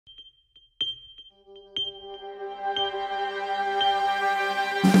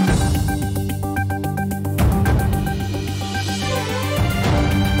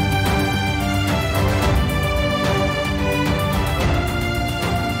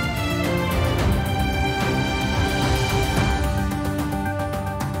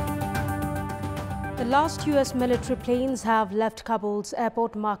last US military planes have left Kabul's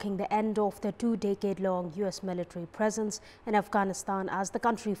airport, marking the end of the two-decade-long US military presence in Afghanistan as the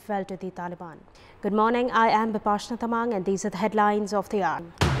country fell to the Taliban. Good morning, I am Bipashna Tamang and these are the headlines of the hour.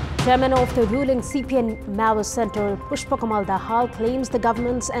 Chairman of the ruling CPN Maoist Center, Pushpakamal Dahal, claims the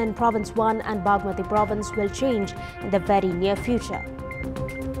governments in Province 1 and Bagmati Province will change in the very near future.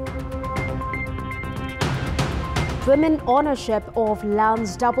 Women ownership of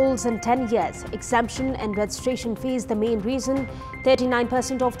lands doubles in 10 years. Exemption and registration fees the main reason.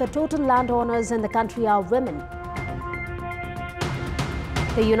 39% of the total landowners in the country are women.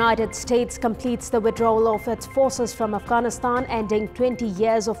 The United States completes the withdrawal of its forces from Afghanistan, ending 20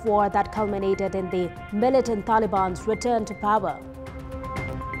 years of war that culminated in the militant Taliban's return to power.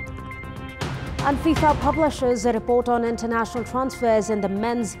 And FIFA publishes a report on international transfers in the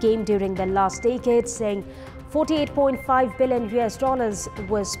men's game during the last decade, saying $48.5 billion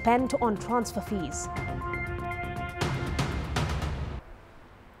was spent on transfer fees.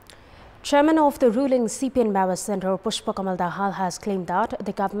 Chairman of the ruling CPN Maoist Center, Pushpakamal Dahal, has claimed that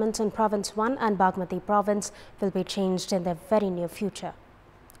the government in Province 1 and Bagmati Province will be changed in the very near future.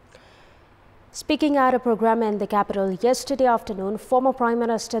 Speaking at a program in the capital yesterday afternoon, former Prime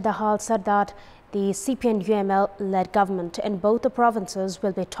Minister Dahal said that the CPN-UML-led government in both the provinces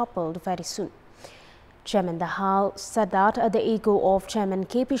will be toppled very soon. Chairman Dahal said that the ego of Chairman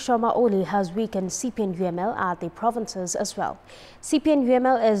KP Sharma Oli has weakened CPN-UML at the provinces as well.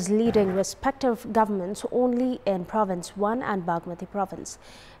 CPN-UML is leading respective governments only in Province 1 and Bagmati Province.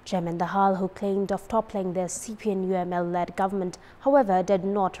 Chairman Dahal, who claimed of toppling the CPN-UML-led government, however, did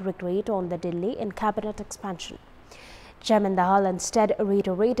not regret on the delay in cabinet expansion. Chairman Dahal instead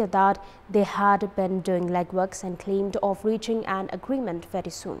reiterated that they had been doing legworks and claimed of reaching an agreement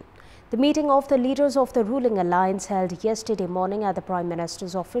very soon. The meeting of the leaders of the ruling alliance held yesterday morning at the Prime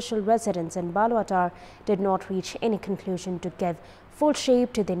Minister's official residence in Baluatar did not reach any conclusion to give full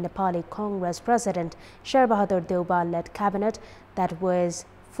shape to the Nepali Congress President Sher Bahadur Deoba-led cabinet that was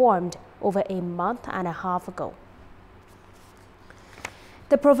formed over a month and a half ago.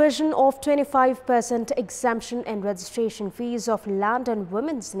 The provision of 25% exemption in registration fees of land in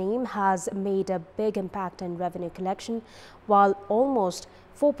women's name has made a big impact in revenue collection, while almost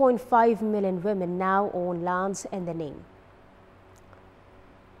 4.5 million women now own lands in their name.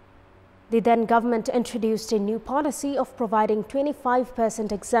 The then government introduced a new policy of providing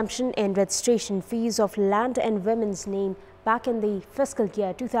 25% exemption in registration fees of land in women's name back in the fiscal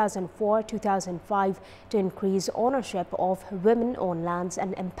year 2004-2005 to increase ownership of women-owned lands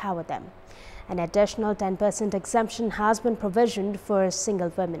and empower them. An additional 10% exemption has been provisioned for single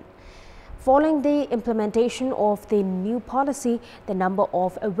women. Following the implementation of the new policy, the number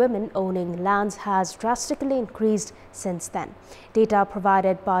of women owning lands has drastically increased since then. Data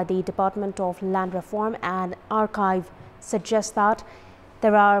provided by the Department of Land Reform and Archive suggests that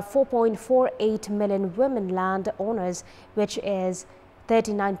there are 4.48 million women land owners, which is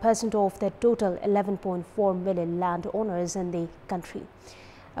 39% of the total 11.4 million land owners in the country.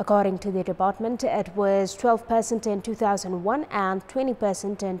 According to the department, it was 12% in 2001 and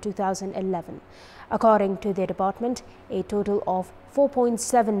 20% in 2011. According to the department, a total of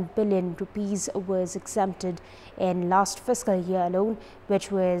 4.7 billion rupees was exempted in last fiscal year alone,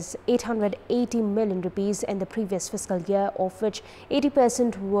 which was 880 million rupees in the previous fiscal year, of which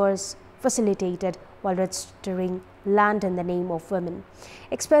 80% was facilitated while registering land in the name of women.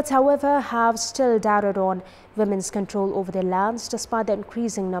 Experts, however, have still doubted on women's control over their lands despite the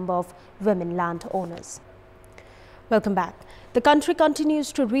increasing number of women land owners. Welcome back. The country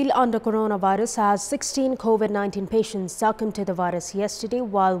continues to reel under coronavirus as 16 COVID-19 patients succumbed to the virus yesterday,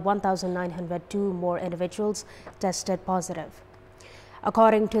 while 1,902 more individuals tested positive.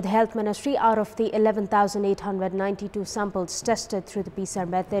 According to the Health Ministry, out of the 11,892 samples tested through the PCR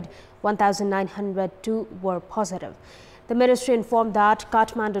method, 1,902 were positive. The ministry informed that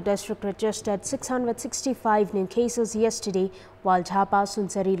Kathmandu district registered 665 new cases yesterday, while Jhapa,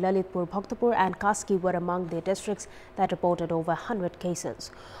 Sunsari, Lalitpur, Bhaktapur and Kaski were among the districts that reported over 100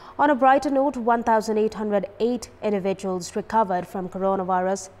 cases. On a brighter note, 1,808 individuals recovered from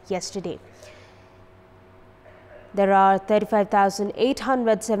coronavirus yesterday. There are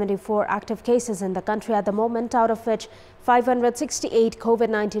 35,874 active cases in the country at the moment, out of which 568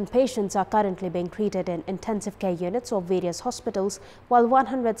 COVID-19 patients are currently being treated in intensive care units of various hospitals, while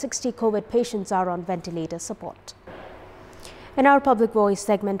 160 COVID patients are on ventilator support. In our Public Voice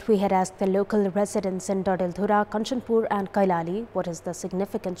segment, we had asked the local residents in Dodildhura, Kantipur and Kailali what is the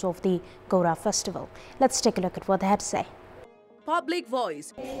significance of the Gora festival. Let's take a look at what they had to say. Public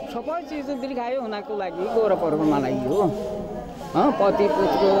Voice. सबै चीज दीर्घायु हुनको लागि गौरव पर्व मनाइयो। पति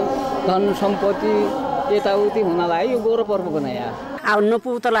पुत्र धन सम्पत्ति यताउति हुनलाई यो गोरो पर्वको नै यार अब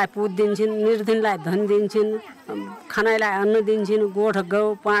नपुतलाई पुत दिन्छन् निर्धनलाई धन दिन्छन् खानालाई अन्न दिन्छन् गोठ गौ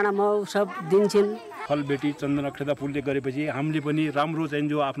पाँडा मौ सब दिन्छन् फल बेटी चन्दन अक्षता फुलले गरेपछि हामीले पनि राम्रो चाहिँ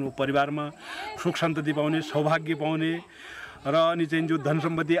जो आफ्नो परिवारमा सुख सन्तति पाउने सौभाग्य पाउने र अनि चाहिँ जो धन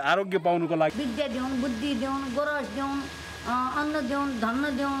सम्पत्ति आरोग्य पाउनुको लागि विद्या देउन बुद्धि देउन गोरस देउन अन्न देउन धन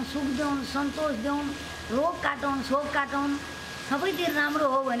देउन सुख देउन सन्तोष देउन रोग काटौन शोक काटौन सबैतिर राम्रो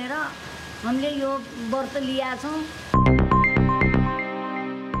हो भनेर हामीले यो व्रत लिया छौं।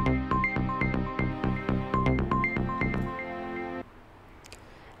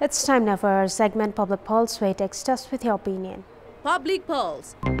 It's time now for our segment Public Pulse, where text us with your opinion. Public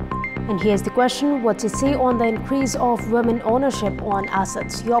Pulse. And here's the question: what to say on the increase of women ownership on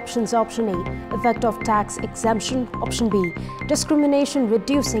assets? Your options: option A, effect of tax exemption; option B, discrimination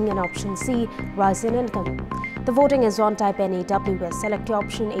reducing; and option C, rise in income. The voting is on. Type NAWS, select your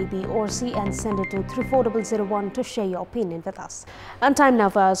option A, B or C and send it to 34001 to share your opinion with us. And time now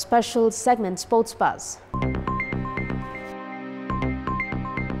for our special segment Sports Buzz.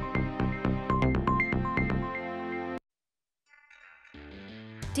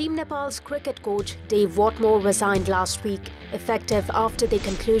 Team Nepal's cricket coach Dave Watmore resigned last week, effective after the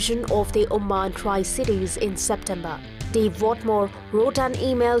conclusion of the Oman Tri-Series in September. Dave Watmore wrote an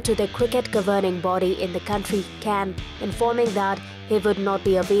email to the cricket governing body in the country, CAN, informing that he would not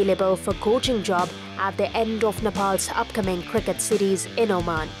be available for coaching job at the end of Nepal's upcoming cricket series in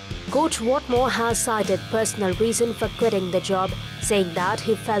Oman. Coach Watmore has cited personal reason for quitting the job, saying that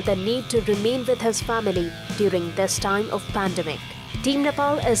he felt the need to remain with his family during this time of pandemic. Team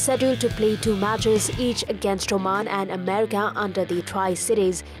Nepal is scheduled to play 2 matches each against Oman and America under the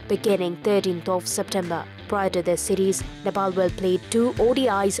Tri-Series beginning 13th of September. Prior to this series, Nepal will play 2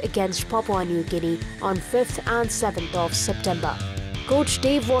 ODIs against Papua New Guinea on 5th and 7th of September. Coach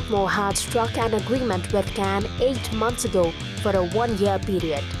Dave Watmore had struck an agreement with CAN 8 months ago for a 1-year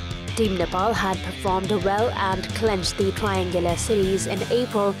period. Team Nepal had performed well and clinched the triangular series in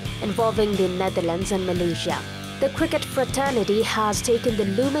April involving the Netherlands and Malaysia. The cricket fraternity has taken the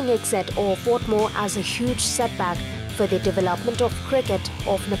looming exit of Watmore as a huge setback for the development of cricket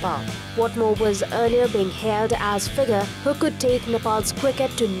of Nepal. Watmore was earlier being hailed as figure who could take Nepal's cricket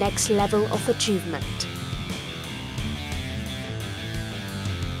to next level of achievement.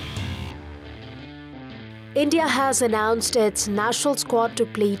 India has announced its national squad to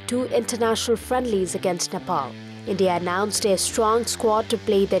play 2 international friendlies against Nepal. India announced a strong squad to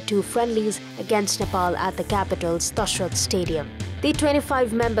play their 2 friendlies against Nepal at the capital's Dashrath Stadium. The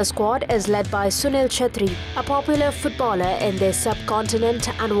 25-member squad is led by Sunil Chhetri, a popular footballer in the subcontinent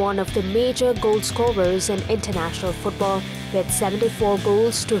and one of the major goal scorers in international football, with 74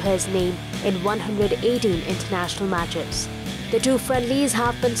 goals to his name in 118 international matches. The 2 friendlies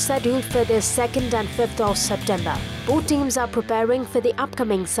have been scheduled for the 2nd and 5th of September. Both teams are preparing for the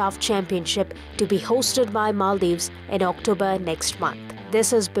upcoming SAF Championship to be hosted by Maldives in October next month.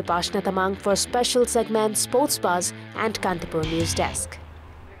 This is Bipashna Tamang for special segment Sports Buzz and Kantipur News Desk.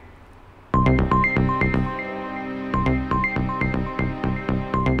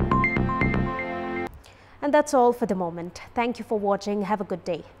 And that's all for the moment. Thank you for watching. Have a good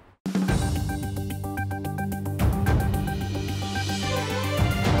day.